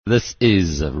This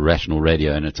is Rational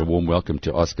Radio, and it's a warm welcome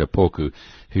to Oscar Phoku,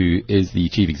 who is the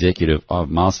Chief Executive of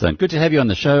Milestone. Good to have you on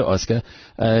the show, Oscar.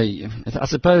 I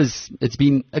suppose it's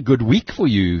been a good week for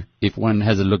you if one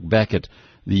has a look back at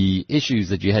the issues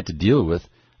that you had to deal with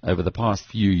over the past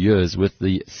few years with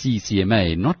the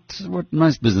CCMA, not what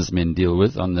most businessmen deal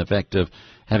with on the fact of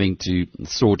having to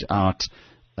sort out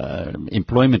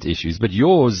employment issues, but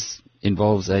yours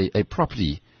involves a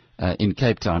property in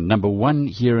Cape Town, number 1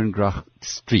 Herengracht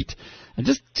Street. And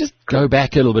just go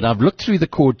back a little bit. I've looked through the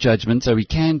court judgment, so we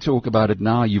can talk about it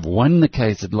now. You've won the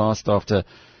case at last after,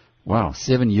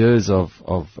 7 years of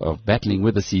battling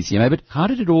with the CCMA. But how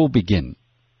did it all begin?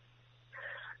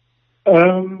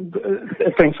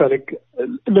 Thanks, Alec.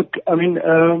 Look,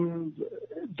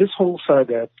 this whole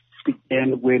saga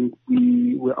began when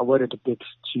we were awarded a bid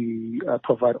to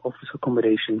provide office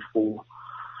accommodation for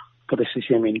the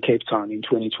CCMA in Cape Town in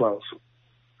 2012.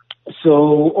 So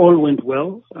all went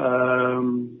well.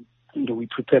 We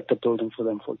prepared the building for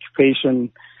them for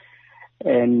occupation,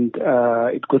 and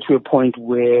it got to a point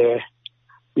where,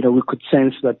 we could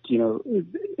sense that,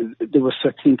 there were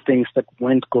certain things that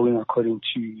weren't going according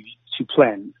to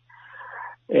plan.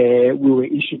 We were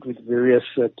issued with various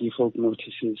default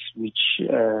notices, which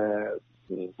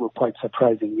were quite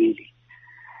surprising, really.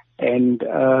 And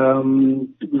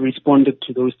we responded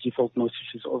to those default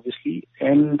notices, obviously,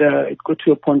 and it got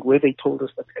to a point where they told us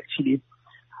that actually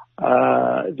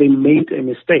they made a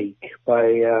mistake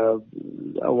by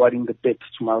awarding the bid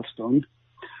to Milestone.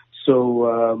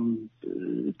 So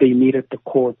they needed the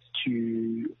court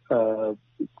to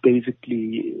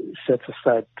basically set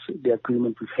aside the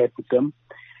agreement we've had with them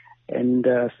and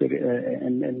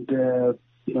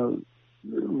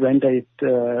render it.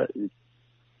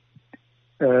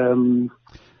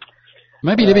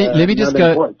 Maybe let me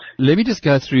just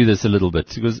go through this a little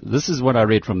bit, because this is what I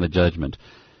read from the judgment.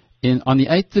 On the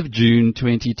 8th of June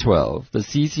 2012, the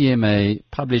CCMA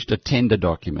published a tender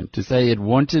document to say it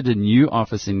wanted a new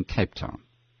office in Cape Town.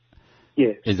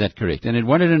 Yes. Is that correct? And it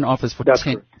wanted an office for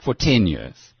 10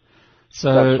 years.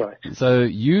 So, that's right. So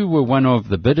you were one of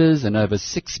the bidders, and over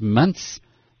 6 months,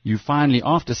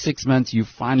 after 6 months, you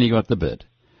finally got the bid.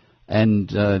 And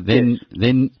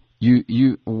then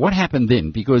what happened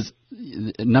then? Because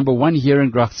number 1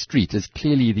 Herengracht Street is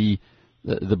clearly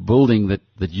the building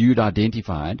that you'd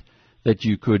identified that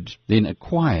you could then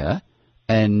acquire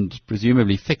and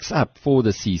presumably fix up for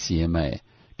the CCMA.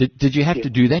 Did you have to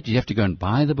do that? Did you have to go and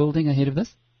buy the building ahead of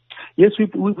this? Yes, we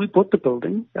bought the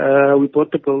building. We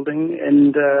bought the building,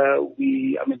 and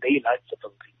they liked the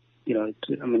building.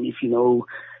 If you know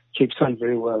Cape Town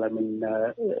very well,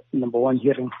 number 1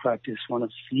 Herengracht is one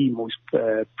of the most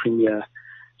premier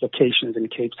locations in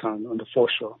Cape Town on the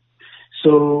foreshore.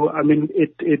 So,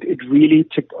 it really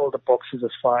ticked all the boxes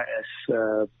as far as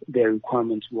their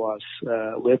requirements were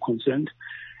concerned.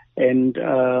 And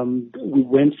we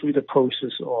went through the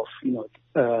process of,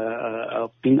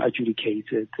 of being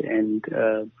adjudicated and,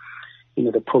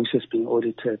 the process being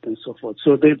audited and so forth.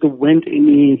 So there weren't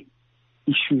any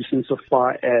issues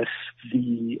insofar as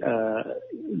the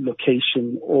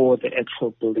location or the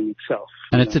actual building itself.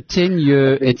 And it's a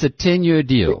 10-year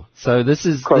deal. So this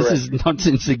is not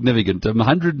insignificant. A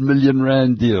 100 million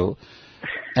rand deal.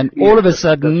 And all of a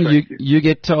sudden you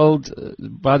get told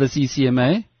by the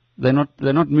CCMA they're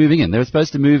not moving in. They were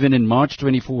supposed to move in March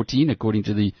 2014 according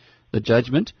to the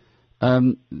judgment.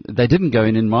 They didn't go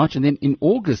in March, and then in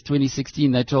August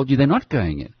 2016 they told you they're not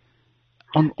going in.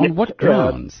 On what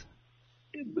grounds?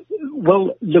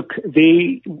 Well, look,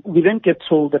 we then get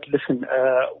told that, listen,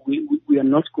 we are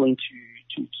not going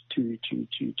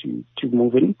to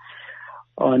move in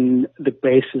on the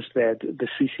basis that the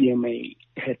CCMA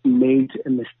had made a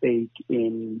mistake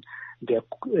in their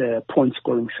point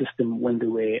scoring system when they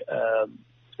were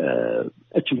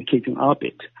adjudicating our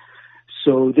bid.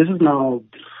 So this is now,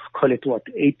 call it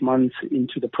 8 months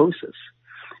into the process.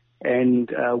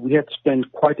 And we had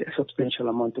spent quite a substantial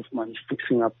amount of money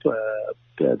fixing up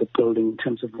the building in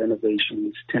terms of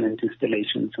renovations, tenant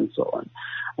installations, and so on.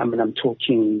 I'm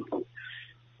talking,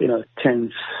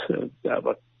 tens,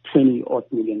 about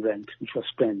 20-odd million rand, which was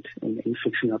spent in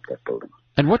fixing up that building.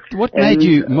 And what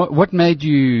made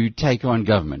you take on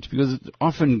government? Because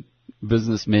often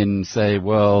businessmen say,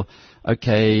 well,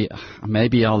 okay,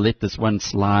 maybe I'll let this one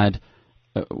slide.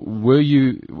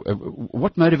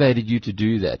 What motivated you to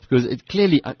do that? Because it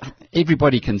clearly,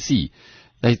 everybody can see.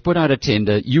 They put out a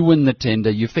tender, you win the tender,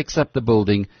 you fix up the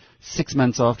building. 6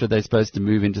 months after they're supposed to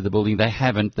move into the building, they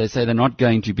haven't. They say they're not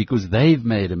going to because they've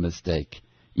made a mistake,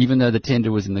 even though the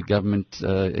tender was in the government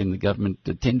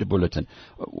tender bulletin.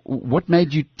 What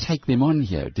made you take them on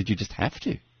here? Did you just have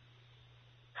to?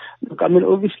 Look, I mean,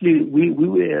 obviously, we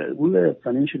were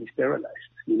financially sterilized,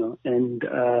 and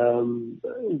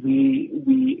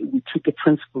we took a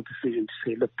principled decision to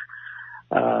say, look,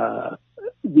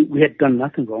 we had done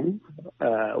nothing wrong.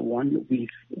 One, we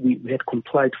had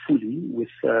complied fully with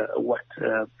what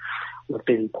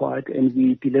they required, and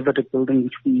we delivered a building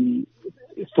which we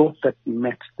thought that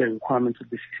met the requirements of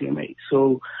the CCMA.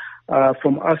 So,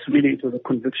 from us, really, it was a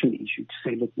conviction issue to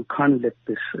say, look, we can't let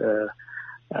this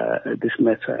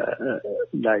matter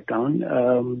lie down.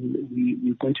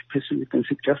 We're going to pursue it and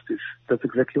seek justice. That's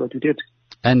exactly what we did.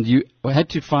 And you had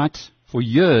to fight for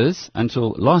years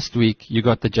until last week you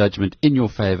got the judgment in your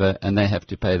favor and they have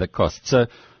to pay the cost. So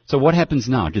what happens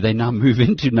now? Do they now move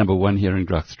into number 1 here in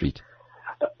Grach Street?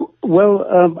 Well,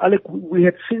 Alec, we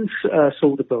had since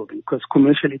sold the building because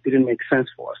commercially it didn't make sense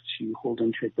for us to hold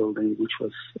onto a building which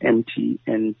was empty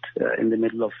and in the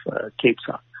middle of Cape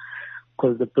Town,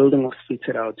 because the building was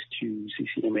fitted out to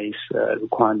CCMA's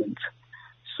requirements.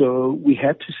 So we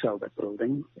had to sell that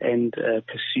building and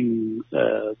pursue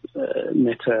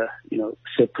matter,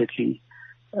 separately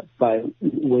by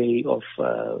way of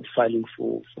filing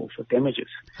for damages.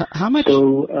 How much?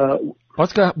 So,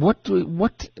 Oscar,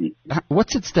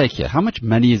 what's at stake here? How much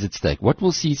money is at stake? What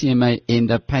will CCMA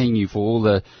end up paying you for all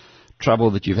the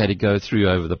trouble that you've had to go through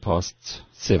over the past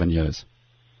 7 years?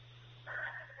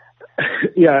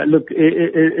 Yeah, look,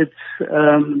 it's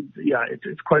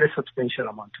quite a substantial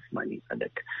amount of money,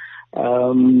 Alec.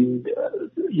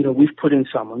 We've put in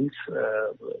summons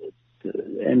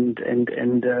and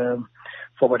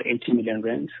for about 80 million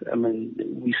rands. I mean,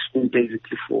 we spent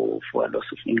basically for a loss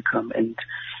of income, and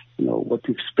what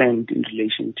we've spent in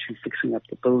relation to fixing up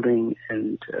the building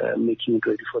and making it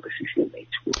ready for the CCMA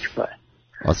to occupy.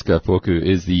 Oscar Phoku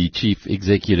is the chief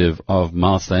executive of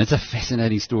Milestone. It's a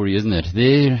fascinating story, isn't it?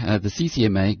 There, the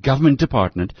CCMA government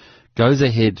department goes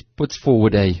ahead, puts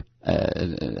forward a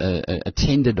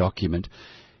tender document.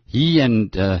 He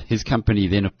and his company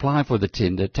then apply for the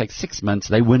tender. It takes 6 months.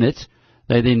 They win it.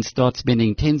 They then start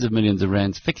spending tens of millions of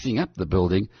rands fixing up the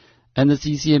building. And the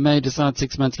CCMA decides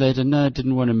 6 months later, no, it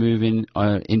didn't want to move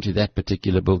into that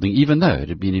particular building, even though it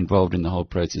had been involved in the whole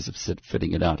process of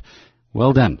fitting it out.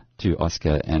 Well done to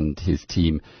Oscar and his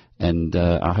team, and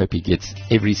I hope he gets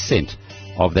every cent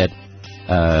of that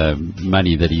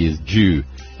money that he is due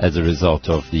as a result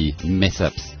of the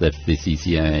mess-ups that the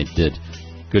CCMA did.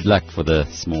 Good luck for the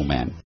small man.